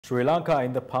Sri Lanka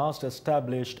in the past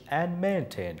established and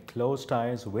maintained close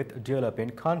ties with developing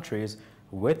countries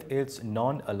with its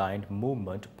non-aligned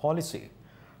movement policy.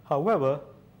 However,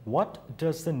 what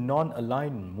does the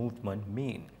non-aligned movement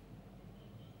mean?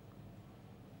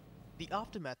 The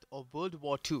aftermath of World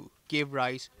War II gave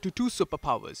rise to two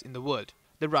superpowers in the world,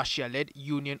 the Russia-led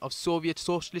Union of Soviet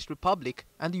Socialist Republic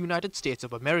and the United States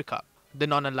of America. The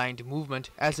non-aligned movement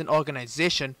as an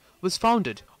organization was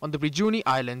founded on the Brijuni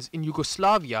Islands in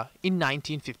Yugoslavia in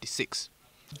 1956.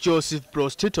 Josip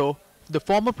Broz Tito, the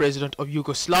former president of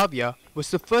Yugoslavia,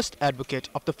 was the first advocate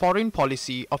of the foreign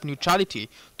policy of neutrality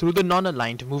through the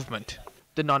non-aligned movement.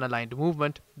 The non-aligned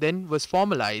movement then was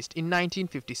formalized in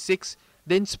 1956,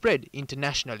 then spread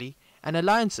internationally, and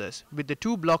alliances with the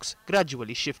two blocs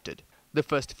gradually shifted. The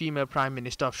first female Prime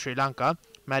Minister of Sri Lanka,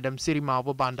 Madam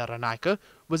Sirimavo Bandaranaike,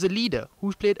 was a leader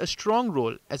who played a strong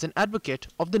role as an advocate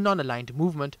of the non-aligned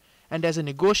movement and as a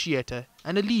negotiator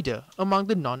and a leader among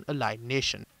the non-aligned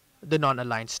nation. The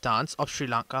non-aligned stance of Sri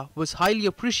Lanka was highly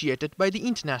appreciated by the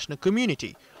international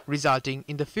community, resulting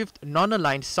in the 5th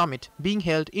non-aligned summit being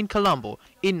held in Colombo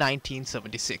in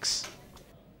 1976.